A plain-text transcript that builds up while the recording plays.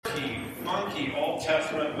funky Old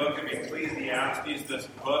Testament book of Ecclesiastes, this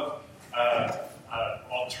book,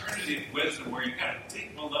 alternative wisdom, where you kind of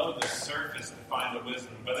dig below the surface to find the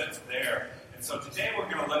wisdom, but it's there. And so today we're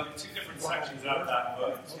going to look at two different sections out of that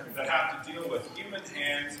book that have to deal with human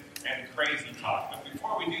hands and crazy talk. But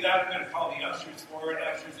before we do that, I'm going to call the ushers forward.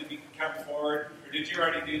 Ushers, if you can come forward. Or did you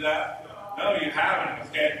already do that? No, you haven't,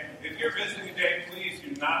 okay? If you're visiting today, please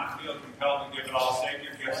do not feel compelled to give it all. Save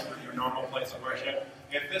your gifts for your normal place of worship.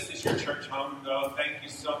 If this is your church home, though, thank you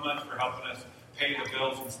so much for helping us pay the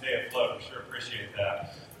bills and stay afloat. We sure appreciate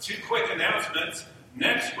that. Two quick announcements.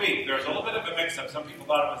 Next week, there's a little bit of a mix-up. Some people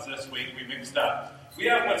thought it was this week. We mixed up. We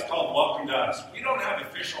have what's called Welcome to Us. We don't have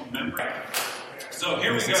official members. So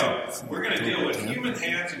here we go. We're going to deal with human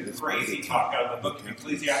hands and crazy talk out of the book of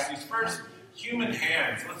Ecclesiastes. First, human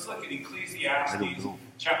hands. Let's look at Ecclesiastes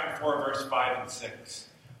chapter 4, verse 5 and 6.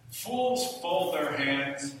 Fools fold their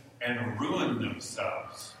hands and ruin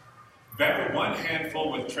themselves. Better one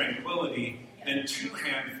handful with tranquility than two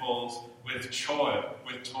handfuls with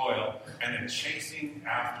toil and a chasing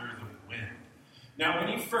after the wind. Now,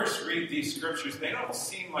 when you first read these scriptures, they don't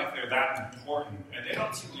seem like they're that important, and they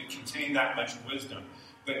don't seem to contain that much wisdom.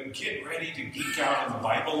 But get ready to geek out on the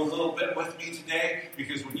Bible a little bit with me today,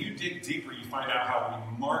 because when you dig deeper, you find out how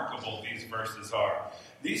remarkable these verses are.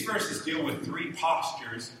 These verses deal with three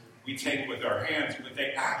postures we take with our hands, but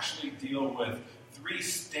they actually deal with three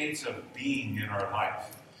states of being in our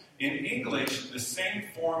life. In English, the same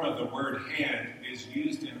form of the word hand is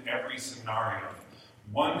used in every scenario.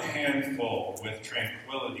 One handful with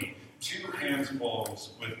tranquility, two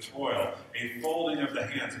handfuls with toil, a folding of the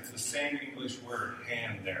hands. It's the same English word,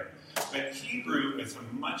 hand there. But Hebrew is a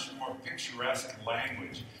much more picturesque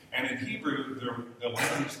language. And in Hebrew, the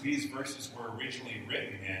language these verses were originally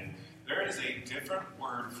written in, there is a different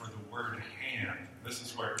word for the word hand. This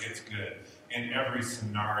is where it gets good. In every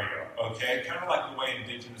scenario, okay? Kind of like the way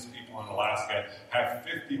indigenous people in Alaska have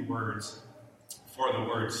 50 words for the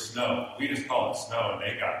word snow. We just call it snow, and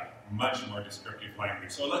they got much more descriptive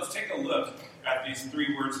language. So let's take a look at these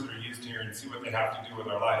three words that are used here and see what they have to do with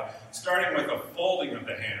our life. Starting with a folding of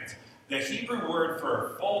the hands. The Hebrew word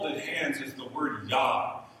for folded hands is the word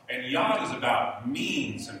yod. And yod is about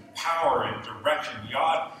means and power and direction.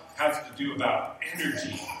 Yod has to do about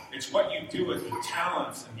energy. It's what you do with the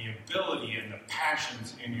talents and the ability and the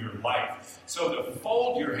passions in your life. So to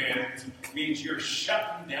fold your hands means you're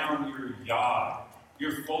shutting down your yod.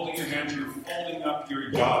 You're folding your hands, you're folding up your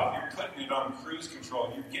yod. You're putting it on cruise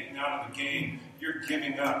control. You're getting out of the game. You're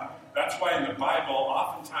giving up. That's why in the Bible,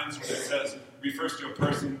 oftentimes when it refers to a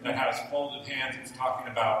person that has folded hands, it's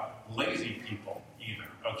talking about lazy people even,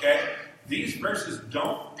 okay? These verses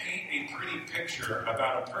don't paint a pretty picture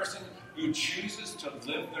about a person who chooses to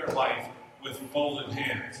live their life with folded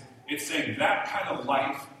hands. It's saying that kind of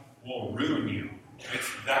life will ruin you. It's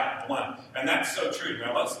that blunt. And that's so true.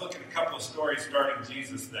 Now let's look at a couple of stories starting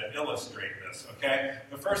Jesus that illustrate this, okay?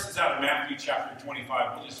 The first is out of Matthew chapter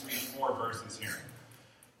 25. We'll just read 4 verses here.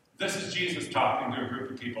 This is Jesus talking to a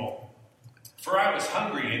group of people. For I was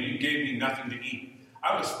hungry, and you gave me nothing to eat.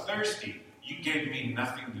 I was thirsty. You gave me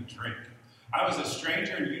nothing to drink. I was a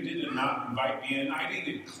stranger, and you did not invite me in. I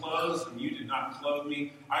needed clothes, and you did not clothe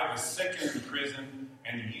me. I was sick and in prison,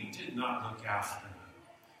 and you did not look after me.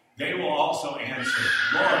 They will also answer,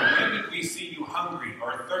 Lord, when did we see you hungry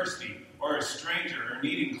or thirsty or a stranger or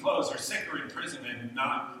needing clothes or sick or in prison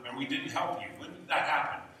and we didn't help you? When did that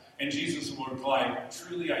happen? And Jesus will reply,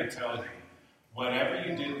 truly I tell you, whatever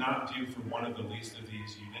you did not do for one of the least of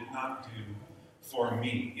these, you did not do for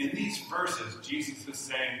me. In these verses, Jesus is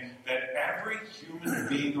saying that every human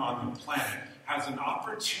being on the planet has an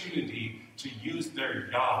opportunity to use their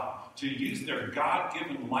God, to use their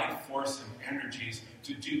God-given life force and energies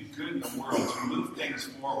to do good in the world, to move things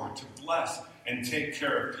forward, to bless and take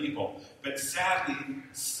care of people. But sadly,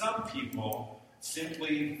 some people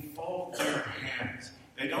simply fold their hands.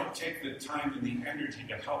 They don't take the time and the energy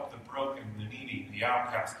to help the broken, the needy, the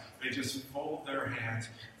outcast. They just fold their hands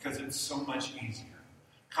because it's so much easier.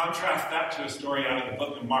 Contrast that to a story out of the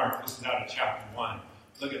book of Mark. This is out of chapter 1.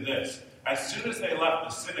 Look at this. As soon as they left the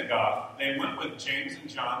synagogue, they went with James and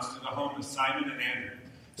John to the home of Simon and Andrew.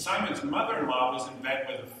 Simon's mother-in-law was in bed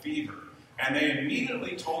with a fever, and they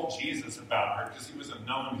immediately told Jesus about her because he was a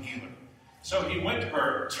known healer. So he went to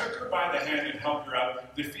her, took her by the hand and helped her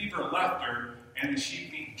up. The fever left her, and she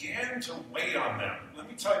began to wait on them. Let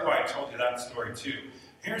me tell you why I told you that story too.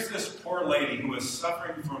 Here's this poor lady who was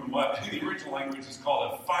suffering from what in the original language is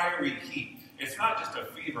called a fiery heat. It's not just a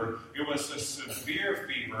fever, it was a severe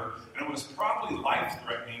fever, and it was probably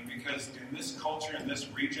life-threatening because in this culture, in this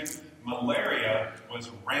region, malaria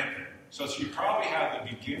was rampant. So she probably had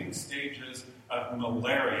the beginning stages of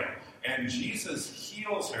malaria. And Jesus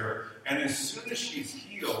heals her, and as soon as she's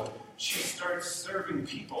healed, she starts serving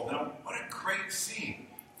people. Now, what a great scene.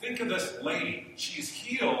 Think of this lady. She's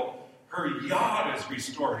healed. Her yod is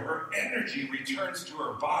restored. Her energy returns to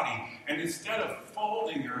her body. And instead of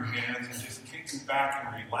folding her hands and just kicking back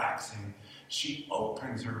and relaxing, she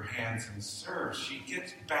opens her hands and serves. She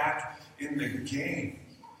gets back in the game.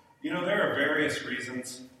 You know, there are various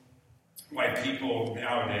reasons why people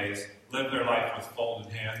nowadays live their life with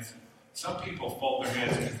folded hands. Some people fold their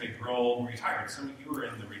hands because they grow old and retired. Some of you are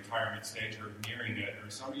in the retirement stage or nearing it, or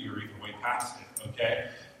some of you are even way past it, okay?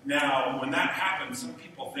 Now, when that happens, some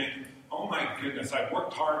people think, oh my goodness, I've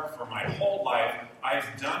worked hard for my whole life. I've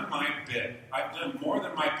done my bit. I've done more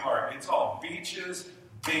than my part. It's all beaches,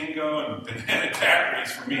 bingo, and banana daiquiris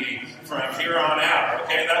for me from here on out,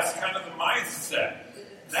 okay? That's kind of the mindset.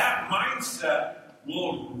 That mindset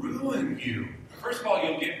will ruin you. First of all,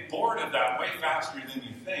 you'll get bored of that way faster than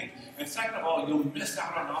you think. And second of all, you'll miss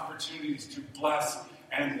out on opportunities to bless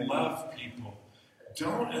and love people.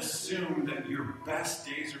 Don't assume that your best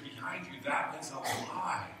days are behind you. That is a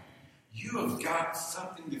lie. You have got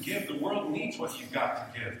something to give. The world needs what you've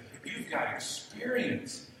got to give. You've got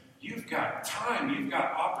experience. You've got time. You've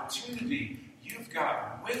got opportunity. You've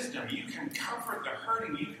got wisdom. You can comfort the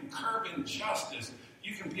hurting. You can curb injustice.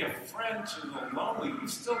 You can be a friend to the lonely. You've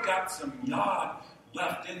still got some yod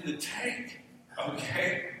left in the tank,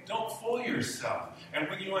 okay? Don't fool yourself. And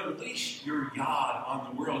when you unleash your yod on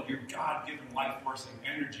the world, your God-given life force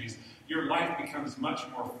and energies, your life becomes much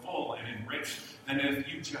more full and enriched than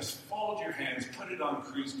if you just fold your hands, put it on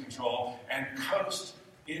cruise control, and coast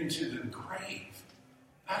into the grave.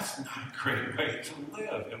 That's not a great way to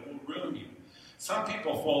live. It will ruin you. Some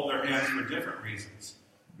people fold their hands for different reasons.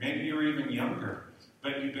 Maybe you're even younger,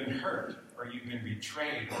 but you've been hurt, or you've been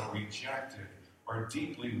betrayed, or rejected, or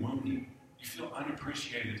deeply wounded. You feel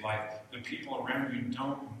unappreciated, like the people around you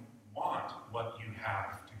don't want what you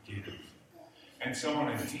have to give. And so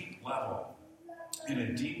on a deep level, in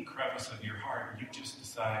a deep crevice of your heart, you just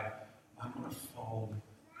decide, I'm going to fold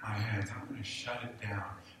my hands. I'm going to shut it down.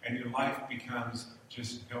 And your life becomes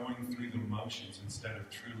just going through the motions instead of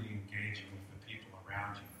truly engaging with the people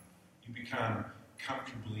around you. You become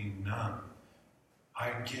comfortably numb. I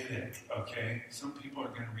get it, okay? Some people are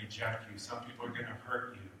going to reject you. Some people are going to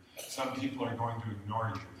hurt you. Some people are going to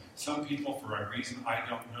ignore you. Some people, for a reason I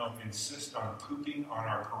don't know, insist on pooping on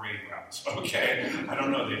our parade routes, okay? I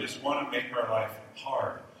don't know. They just want to make our life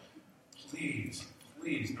hard. Please,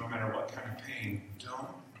 no matter what kind of pain, don't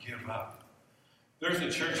give up. There's a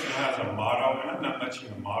church that has a motto, and I'm not much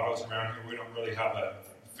into mottos around here. We don't really have a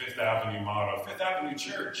Fifth Avenue motto, Fifth Avenue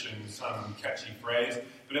Church, and some catchy phrase.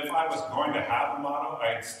 But if I was going to have a motto,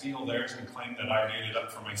 I'd steal theirs and claim that I made it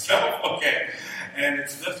up for myself, okay? And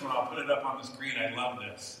it's this one. I'll put it up on the screen. I love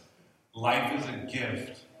this. Life is a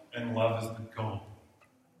gift, and love is the goal.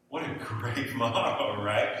 What a great motto,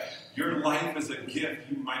 right? Your life is a gift.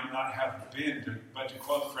 You might not have been, but to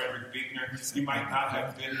quote Frederick Buechner, you might not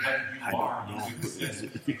have been, but you are. You exist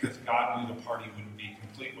because God knew the party wouldn't be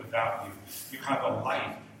complete without you. You have a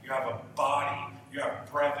life. You have a body. You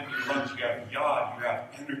have breath in your lungs. You have yod. You have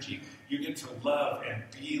energy. You get to love and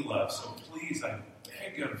be loved. So please, I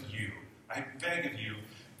beg of you,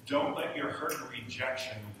 don't let your hurt and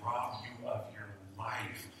rejection rob you of your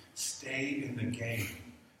life. Stay in the game.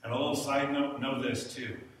 And a little side note, know this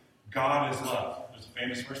too. God is love. There's a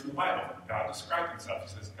famous verse in the Bible. God describes himself.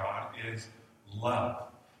 He says, God is love.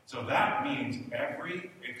 So that means every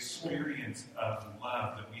experience of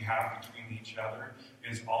love that we have between each other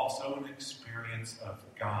is also an experience of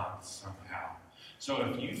God somehow. So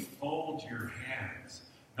if you fold your hands,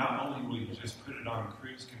 not only will you just put it on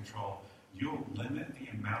cruise control, you'll limit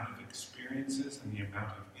the amount of experiences and the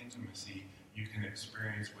amount of intimacy you can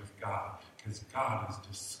experience with God, because God is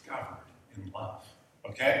discovered in love.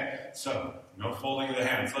 Okay? So, no folding of the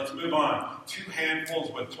hands. Let's move on. 2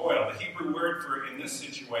 handfuls with toil. The Hebrew word for, in this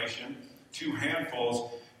situation, 2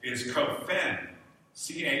 handfuls is kophen.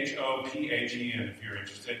 C-H-O-P-H-E-N, if you're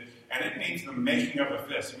interested. And it means the making of a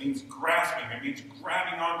fist. It means grasping. It means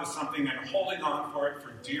grabbing onto something and holding on for it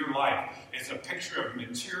for dear life. It's a picture of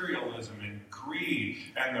materialism and greed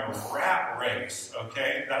and the rat race,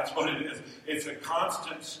 okay? That's what it is. It's a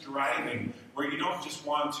constant striving where you don't just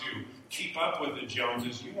want to keep up with the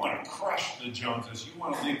Joneses. You want to crush the Joneses. You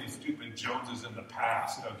want to leave the stupid Joneses in the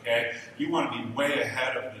past, okay? You want to be way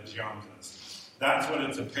ahead of the Joneses. That's what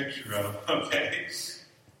it's a picture of, okay?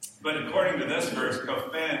 But according to this verse,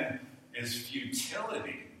 kophen is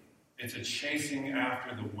futility. It's a chasing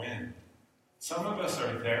after the wind. Some of us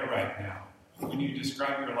are there right now. When you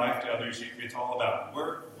describe your life to others, it's all about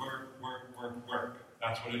work, work, work, work, work.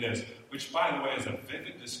 That's what it is. Which, by the way, is a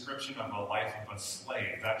vivid description of the life of a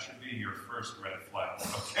slave. That should be your first red flag,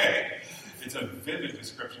 okay? It's a vivid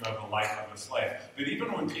description of the life of a slave. But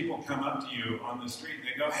even when people come up to you on the street and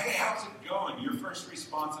they go, hey, how's it going? Your first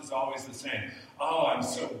response is always the same. Oh, I'm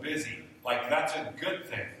so busy. Like, that's a good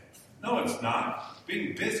thing. No, it's not.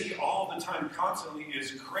 Being busy all the time, constantly,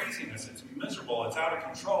 is craziness. It's miserable. It's out of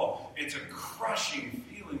control. It's a crushing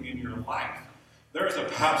feeling in your life. There was a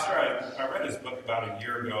pastor, I read his book about a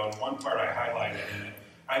year ago, and one part I highlighted in it.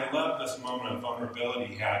 I love this moment of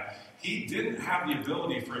vulnerability he had. He didn't have the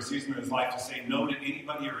ability for a season of his life to say no to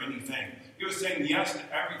anybody or anything. He was saying yes to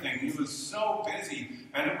everything. He was so busy,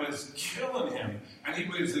 and it was killing him. And he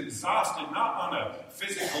was exhausted, not on a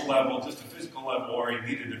physical level, just a physical level where he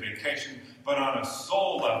needed a vacation, but on a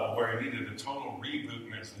soul level where he needed a total reboot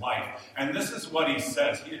in his life. And this is what he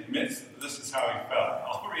says. He admits that this is how he felt.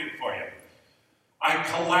 I'll read it for you. I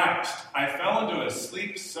collapsed. I fell into a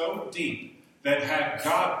sleep so deep that had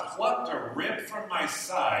God plucked a rib from my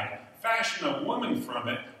side, fashioned a woman from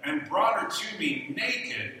it, and brought her to me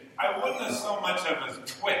naked, I wouldn't have so much as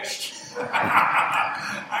twitched.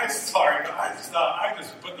 I'm sorry, I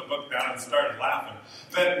just put the book down and started laughing.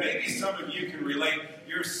 But maybe some of you can relate.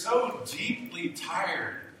 You're so deeply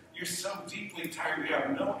tired. You're so deeply tired. You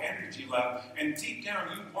have no energy left. And deep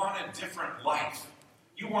down, you want a different life.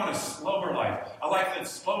 You want a slower life, a life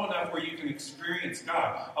that's slow enough where you can experience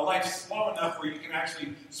God, a life slow enough where you can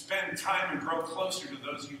actually spend time and grow closer to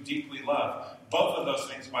those you deeply love. Both of those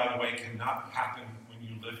things, by the way, cannot happen when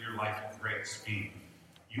you live your life at great speed.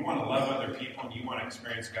 You want to love other people and you want to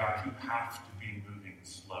experience God, you have to be moving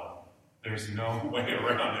slow. There's no way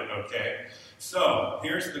around it, okay? So,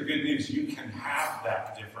 here's the good news. You can have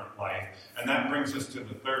that different life. And that brings us to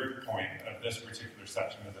the third point of this particular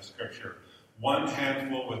section of the scripture. One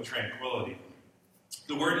handful with tranquility.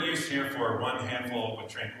 The word used here for one handful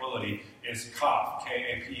with tranquility is kaph,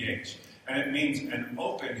 K-A-P-H. And it means an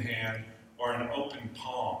open hand or an open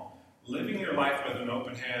palm. Living your life with an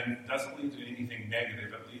open hand doesn't lead to anything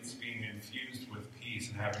negative. It leads to being infused with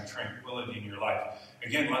peace and having tranquility in your life.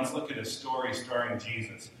 Again, let's look at a story starring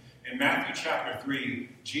Jesus. In Matthew chapter 3,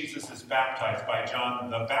 Jesus is baptized by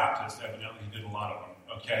John the Baptist. Evidently, he did a lot of them.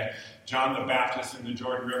 Okay, John the Baptist in the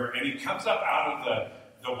Jordan River, and he comes up out of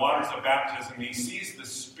the waters of baptism, and he sees the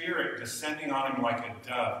Spirit descending on him like a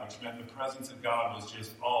dove, which meant the presence of God was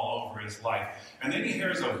just all over his life. And then he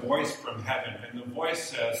hears a voice from heaven, and the voice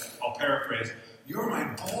says, I'll paraphrase, "You're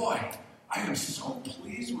my boy. I am so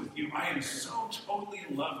pleased with you. I am so totally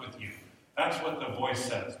in love with you." That's what the voice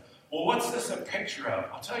says. Well, what's this a picture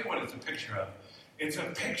of? I'll tell you what it's a picture of. It's a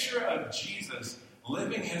picture of Jesus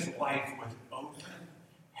living his life with open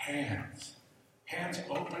hands. Hands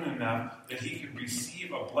open enough that he could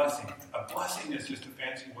receive a blessing. A blessing is just a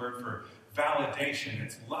fancy word for validation.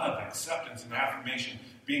 It's love, acceptance, and affirmation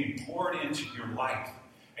being poured into your life.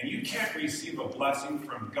 And you can't receive a blessing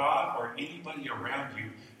from God or anybody around you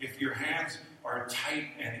if your hands are tight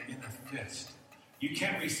and in a fist. You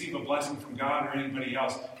can't receive a blessing from God or anybody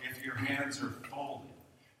else if your hands are folded.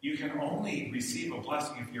 You can only receive a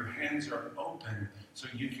blessing if your hands are open so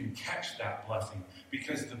you can catch that blessing,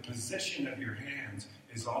 because the position of your hands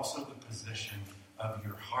is also the position of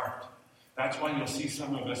your heart. That's why you'll see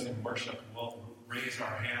some of us in worship will raise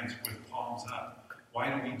our hands with palms up. Why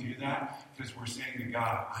do we do that? Because we're saying to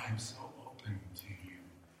God, I am so open to you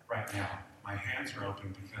right now. My hands are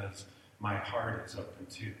open because my heart is open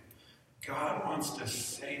too. God wants to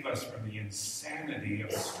save us from the insanity of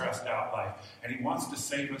a stressed out life. And he wants to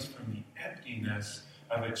save us from the emptiness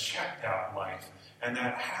of a checked out life. And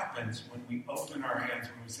that happens when we open our hands,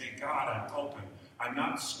 when we say, God, I'm open. I'm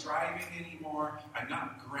not striving anymore. I'm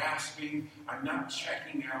not grasping. I'm not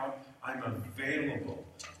checking out. I'm available.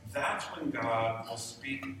 That's when God will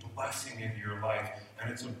speak blessing into your life.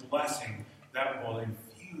 And it's a blessing that will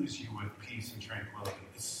infuse you with peace and tranquility.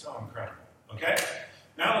 It's so incredible. Okay?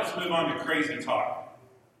 Now let's move on to crazy talk.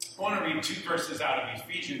 I want to read 2 verses out of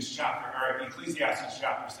Ecclesiastes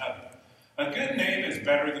chapter 7. A good name is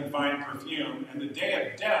better than fine perfume, and the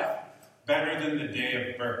day of death better than the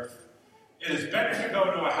day of birth. It is better to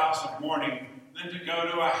go to a house of mourning than to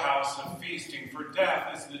go to a house of feasting, for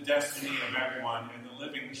death is the destiny of everyone, and the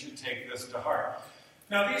living should take this to heart.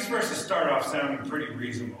 Now, these verses start off sounding pretty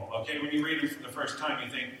reasonable. Okay, when you read them for the first time,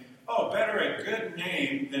 you think, oh, better a good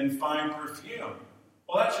name than fine perfume.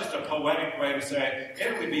 Well, that's just a poetic way to say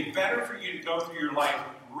it would be better for you to go through your life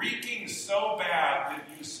reeking so bad that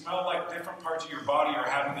you smell like different parts of your body are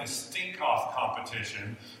having a stink-off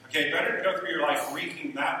competition. Okay, better to go through your life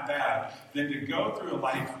reeking that bad than to go through a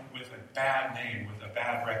life with a bad name, with a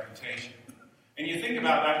bad reputation. And you think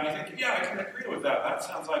about that and you think, yeah, I can agree with that. That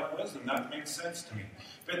sounds like wisdom. That makes sense to me.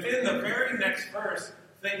 But then the very next verse,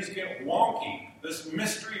 things get wonky. This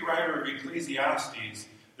mystery writer of Ecclesiastes,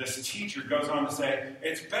 this teacher, goes on to say,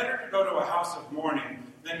 it's better to go to a house of mourning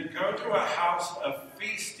than go to a house of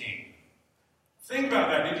feasting. Think about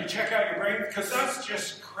that. Did you check out your brain? Because that's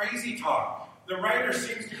just crazy talk. The writer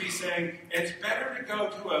seems to be saying it's better to go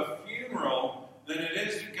to a funeral than it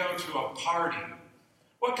is to go to a party.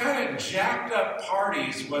 What kind of jacked up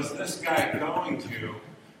parties was this guy going to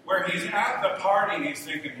where he's at the party and he's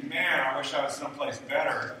thinking, man, I wish I was someplace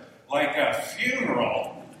better, like a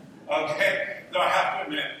funeral? Okay, though I have to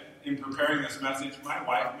admit, in preparing this message, my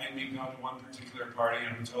wife made me go to one particular party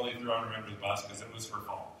and I'm totally throwing her under the bus because it was her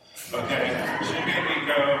fault. Okay, she made me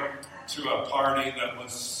go to a party that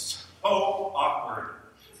was so awkward.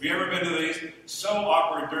 Have you ever been to these? So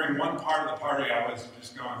awkward. During one part of the party, I was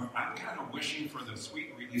just going, I'm kind of wishing for the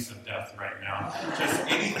sweet release of death right now. Just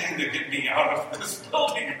anything to get me out of this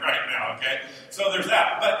building right now, okay? So there's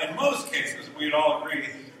that. But in most cases, we'd all agree,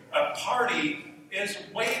 a party is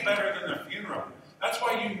way better than a funeral. That's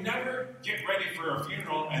why you never get ready for a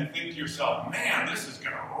funeral and think to yourself, man, this is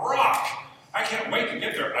going to rock. I can't wait to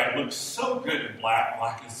get there. I look so good in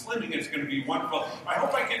black and slimming. It's going to be wonderful. I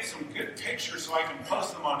hope I get some good pictures so I can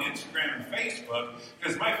post them on Instagram and Facebook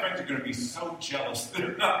because my friends are going to be so jealous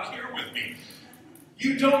they're not here with me.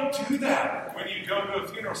 You don't do that when you go to a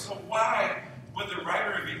funeral. So why would the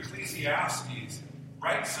writer of Ecclesiastes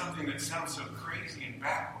write something that sounds so crazy and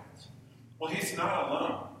backwards? Well, he's not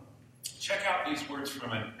alone. Check out these words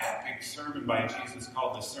from an epic sermon by Jesus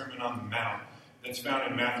called the Sermon on the Mount. That's found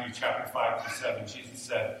in Matthew chapter 5-7. Jesus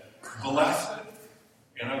said, blessed,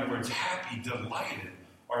 in other words, happy, delighted,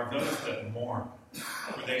 are those that mourn,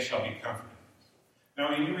 for they shall be comforted. Now,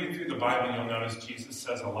 when you read through the Bible, you'll notice Jesus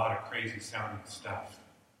says a lot of crazy sounding stuff.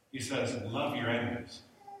 He says, love your enemies.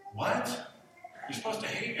 What? You're supposed to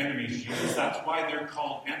hate enemies, Jesus. That's why they're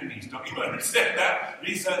called enemies. Don't you understand that? And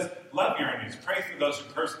he says, love your enemies. Pray for those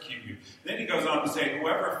who persecute you. Then he goes on to say,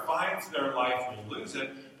 whoever finds their life will lose it,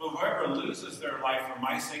 but whoever loses their life for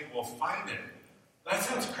my sake will find it. That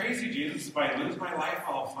sounds crazy, Jesus. If I lose my life,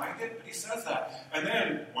 I'll find it. But he says that. And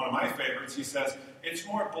then, one of my favorites, he says, it's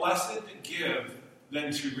more blessed to give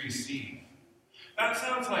than to receive. That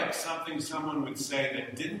sounds like something someone would say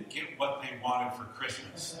that didn't get what they wanted for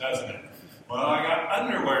Christmas, doesn't it? Well, I got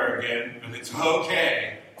underwear again, but it's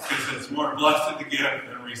okay, because it's more blessed to give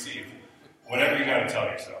than receive. Whatever you got to tell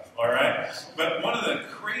yourself, all right? But one of the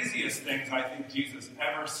craziest things I think Jesus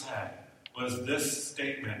ever said was this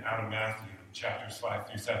statement out of Matthew, chapters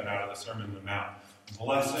 5-7, out of the Sermon on the Mount.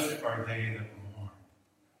 Blessed are they that mourn.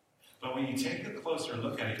 But when you take a closer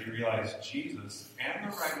look at it, you realize Jesus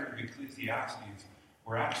and the writer of Ecclesiastes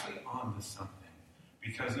were actually on to something,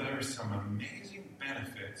 because there are some amazing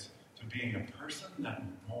benefits to being a person that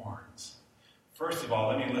mourns. First of all,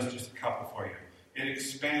 let me list just a couple for you. It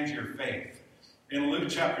expands your faith. In Luke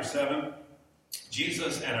chapter 7,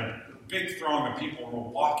 Jesus and a big throng of people were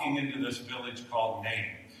walking into this village called Nain.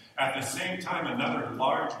 At the same time, another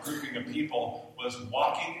large grouping of people was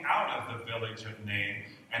walking out of the village of Nain,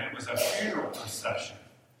 and it was a funeral procession.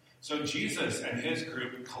 So Jesus and his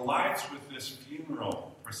group collides with this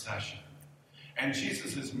funeral procession. And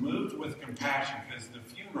Jesus is moved with compassion because the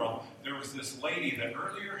funeral, there was this lady that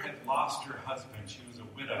earlier had lost her husband. She was a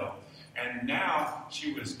widow. And now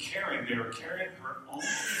they were carrying her only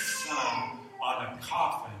son on a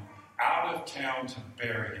coffin out of town to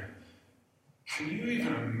bury him. Can you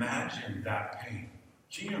even imagine that pain?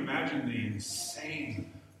 Can you imagine the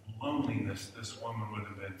insane loneliness this woman would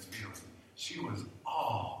have been feeling? She was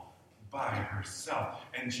all by herself.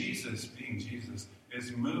 And Jesus, being Jesus,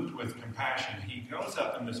 is moved with compassion. He goes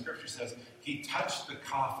up, and the scripture says, he touched the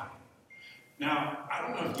coffin. Now, I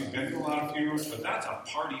don't know if you've been to a lot of funerals, but that's a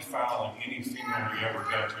party foul in any funeral you ever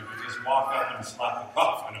go to. You just walk up and slap the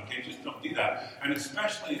coffin, okay? Just don't do that. And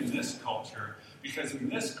especially in this culture, because in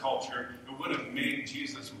this culture, it would have made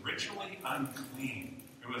Jesus ritually unclean.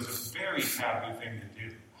 It was a very taboo thing to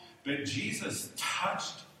do. But Jesus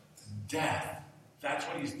touched death. That's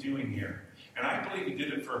what he's doing here. And I believe he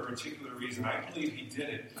did it for a particular reason. I believe he did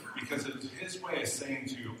it because it was his way of saying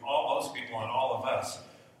to all those people and all of us,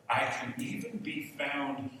 I can even be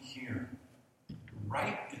found here,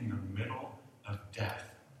 right in the middle of death.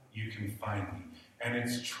 You can find me. And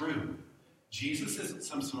it's true. Jesus isn't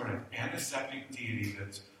some sort of antiseptic deity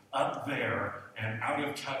that's up there and out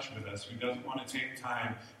of touch with us, who doesn't want to take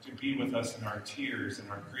time to be with us in our tears and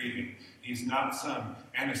our grieving. He's not some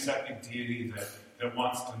antiseptic deity that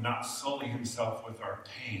wants to not sully himself with our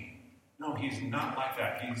pain. No, he's not like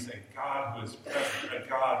that. He's a God who is present, a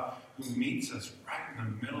God who meets us right in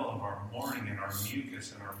the middle of our mourning and our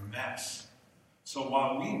mucus and our mess. So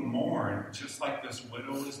while we mourn, just like this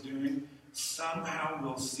widow is doing, somehow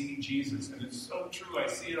we'll see Jesus. And it's so true. I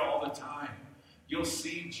see it all the time. You'll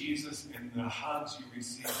see Jesus in the hugs you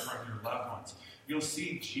receive from your loved ones. You'll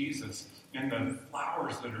see Jesus in the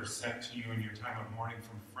flowers that are sent to you in your time of mourning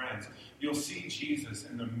from friends. You'll see Jesus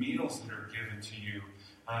in the meals that are given to you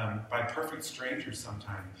by perfect strangers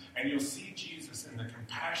sometimes. And you'll see Jesus in the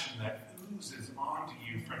compassion that oozes onto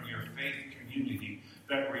you from your faith community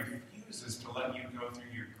that refuses to let you go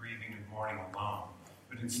through your grieving and mourning alone.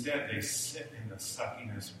 But instead, they sit in the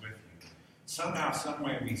suckiness with you. Somehow, some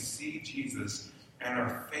way, we see Jesus and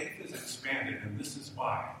our faith is expanded. And this is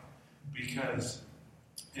why. Because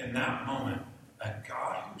in that moment, a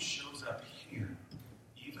God who shows up here,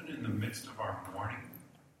 even in the midst of our mourning,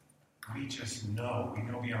 we just know, we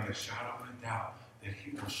know beyond a shadow of a doubt that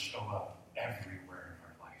he will show up everywhere in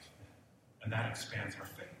our life. And that expands our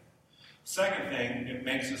faith. Second thing, it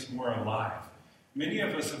makes us more alive. Many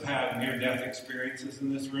of us have had near-death experiences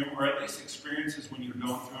in this room, or at least experiences when you're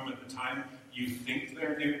going through them at the time you think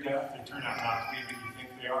they're near-death. They turn out not to be, but you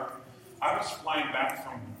think they are. I was flying back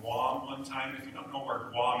from Guam one time. If you don't know where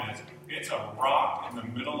Guam is, it's a rock in the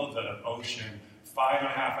middle of the ocean,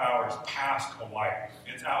 5.5 hours past Hawaii.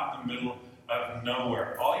 It's out in the middle of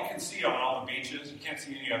nowhere. All you can see on all the beaches, you can't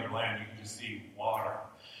see any other land, you can just see water.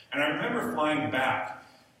 And I remember flying back,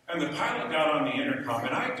 and the pilot got on the intercom,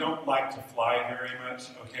 and I don't like to fly very much,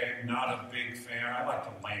 okay? I'm not a big fan. I like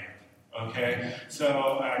to land, okay? So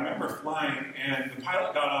I remember flying, and the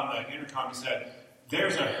pilot got on the intercom and said,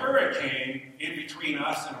 "There's a hurricane in between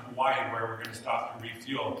us and Hawaii where we're going to stop to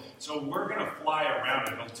refuel. So we're going to fly around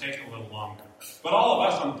it. It'll take a little longer." But all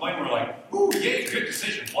of us on the plane were like, "Ooh, yay, good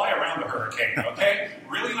decision. Fly around the hurricane, okay?"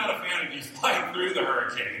 Really not a fan of you flying through the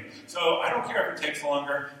hurricane. So I don't care if it takes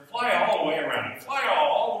longer. Fly all the way around it. Fly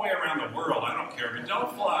all the way around the world. I don't care. But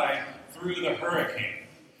don't fly through the hurricane.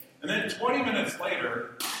 And then 20 minutes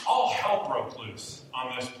later, all hell broke loose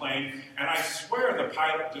on this plane, and I swear the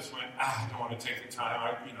pilot just went, I don't want to take the time,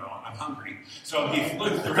 I'm hungry. So he flew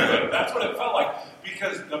through it. That's what it felt like,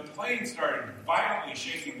 because the plane started violently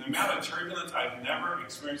shaking. The amount of turbulence I've never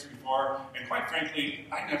experienced before, and quite frankly,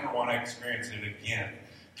 I never want to experience it again.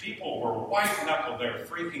 People were white-knuckled, they were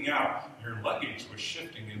freaking out. Your luggage was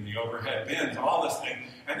shifting in the overhead bins, all this thing.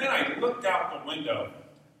 And then I looked out the window.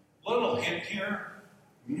 Little hint here.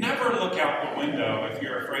 Never look out the window if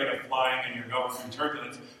you're afraid of flying and you're going through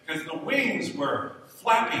turbulence, because the wings were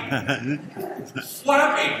flapping.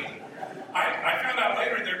 Flapping! I found out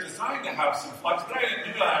later they're designed to have some flex, but I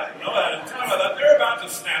didn't know that at the time. I thought they're about to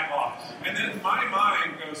snap off. And then my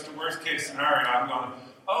mind goes to worst case scenario. I'm going,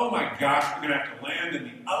 oh my gosh, we're going to have to land in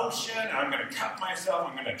the ocean, and I'm going to cut myself,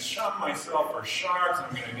 I'm going to chum myself for sharks,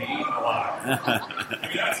 I'm going to be eaten alive. I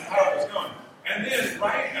mean, that's how it was going. And then,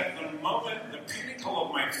 right at the moment, the pinnacle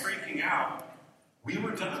of my freaking out, we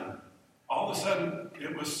were done. All of a sudden,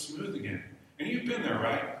 it was smooth again. And you've been there,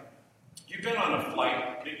 right? You've been on a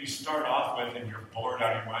flight that you start off with and you're bored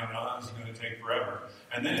out of your mind, oh, this is going to take forever.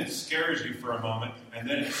 And then it scares you for a moment, and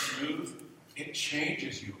then it's smooth. It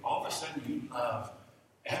changes you. All of a sudden, you love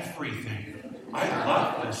everything. I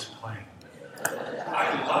love this plane.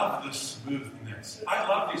 I love the smoothness. I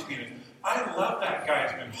love these people. I love that guy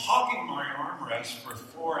who's been hogging my armrest for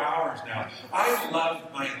 4 hours now. I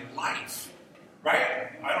love my life.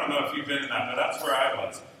 Right? I don't know if you've been in that, but that's where I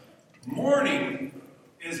was. Mourning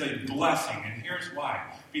is a blessing, and here's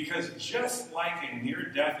why. Because just like a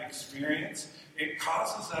near-death experience, it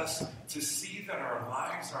causes us to see that our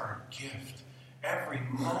lives are a gift. Every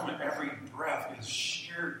moment, every breath is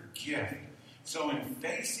sheer gift. So in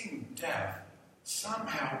facing death,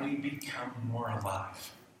 somehow we become more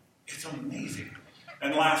alive. It's amazing.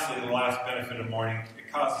 And lastly, the last benefit of mourning, it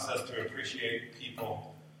causes us to appreciate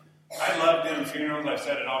people. I love doing funerals. I've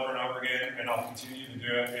said it over and over again, and I'll continue to do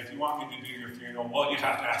it. If you want me to do your funeral, well, you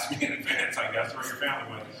have to ask me in advance, I guess, or your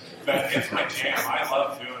family would. But it's my jam. I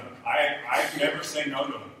love doing them. I never say no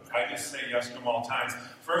to them. I just say yes to them all times.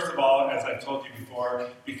 First of all, as I've told you before,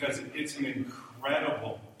 because it's an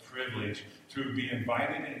incredible privilege to be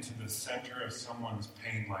invited into the center of someone's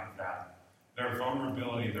pain like that. Their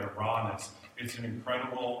vulnerability, their rawness. It's an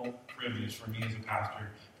incredible privilege for me as a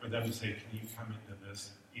pastor for them to say, can you come into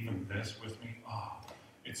this, even this with me? Oh,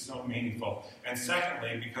 it's so meaningful. And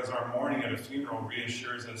secondly, because our mourning at a funeral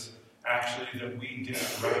reassures us actually that we did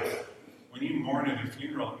it right. When you mourn at a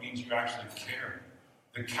funeral, it means you actually care.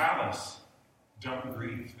 The callous don't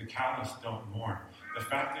grieve. The callous don't mourn. The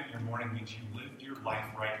fact that you're mourning means you lived your life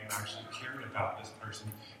right. You actually cared about this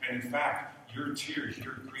person. And in fact, your tears,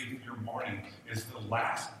 your grief, your mourning is the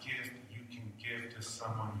last gift you can give to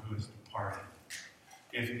someone who is departed.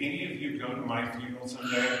 If any of you go to my funeral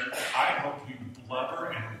someday, I hope you blubber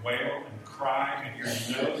and wail and cry and your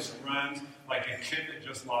nose runs like a kid that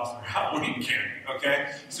just lost their Halloween candy,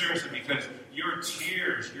 okay? Seriously, because your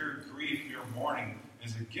tears, your grief, your mourning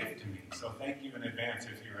is a gift to me. So thank you in advance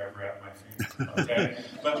if you're ever at my funeral, okay?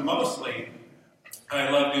 But mostly, I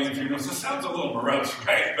love doing funerals. This sounds a little morose,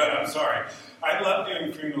 right? But I'm sorry. I love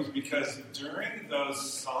doing funerals because during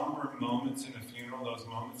those somber moments in a funeral, those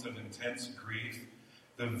moments of intense grief,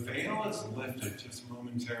 the veil is lifted just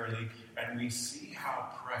momentarily, and we see how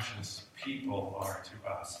precious people are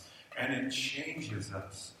to us. And it changes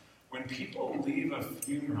us. When people leave a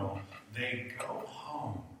funeral, they go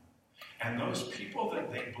home. And those people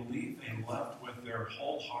that they believe they loved with their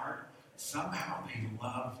whole heart, somehow they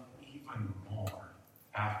love even more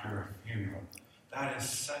after a funeral. That is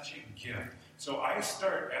such a gift. So I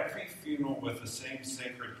start every funeral with the same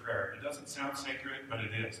sacred prayer. It doesn't sound sacred, but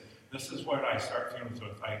it is. This is what I start funerals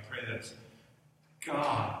with. I pray this.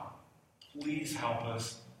 God, please help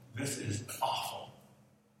us. This is awful.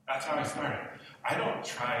 That's how I start it. I don't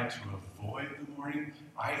try to avoid the mourning.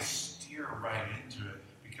 I steer right into it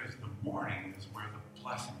because the mourning is where the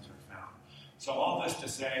blessings are found. So all this to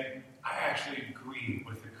say, I actually agree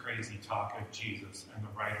with the crazy talk of Jesus and the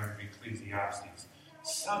writer of Ecclesiastes.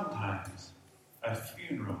 Sometimes a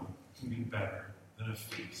funeral can be better than a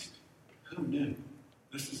feast. Who knew?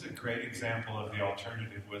 This is a great example of the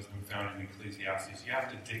alternative wisdom found in Ecclesiastes. You have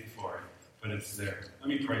to dig for it, but it's there. Let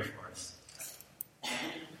me pray for us.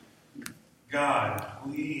 God,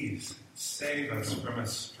 please save us from a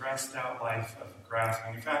stressed out life of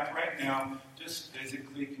grasping. In fact, right now, just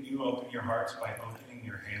physically, can you open your hearts by opening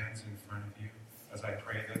your hands in front of you as I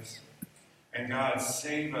pray this? And God,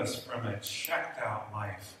 save us from a checked out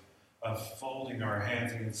life of folding our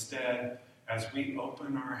hands. And instead, as we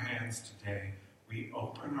open our hands today, we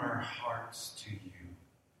open our hearts to you.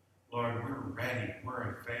 Lord, we're ready.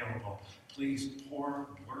 We're available. Please pour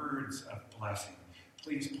words of blessing.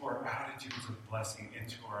 Please pour attitudes of blessing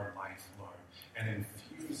into our life, Lord, and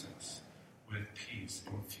infuse us with peace.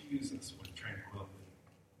 Infuse us with tranquility.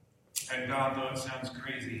 And God, though it sounds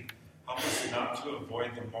crazy, help us not to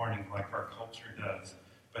avoid the mourning like our culture does,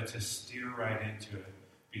 but to steer right into it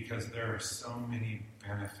because there are so many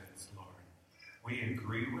benefits, Lord. We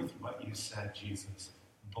agree with what you said, Jesus.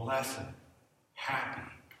 Blessed, happy,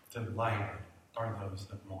 delighted are those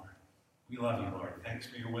that mourn. We love you, Lord. Thanks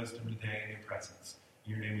for your wisdom today and your presence.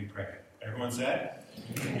 In your name we pray. Everyone said?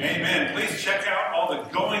 Amen. Please check out all the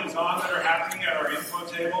goings-on that are happening at our info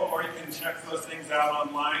table, or you can check those things out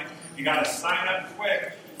online. You got to sign up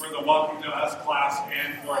quick for the Welcome to Us class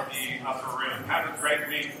and for the upper room. Have a great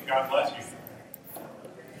week. God bless you.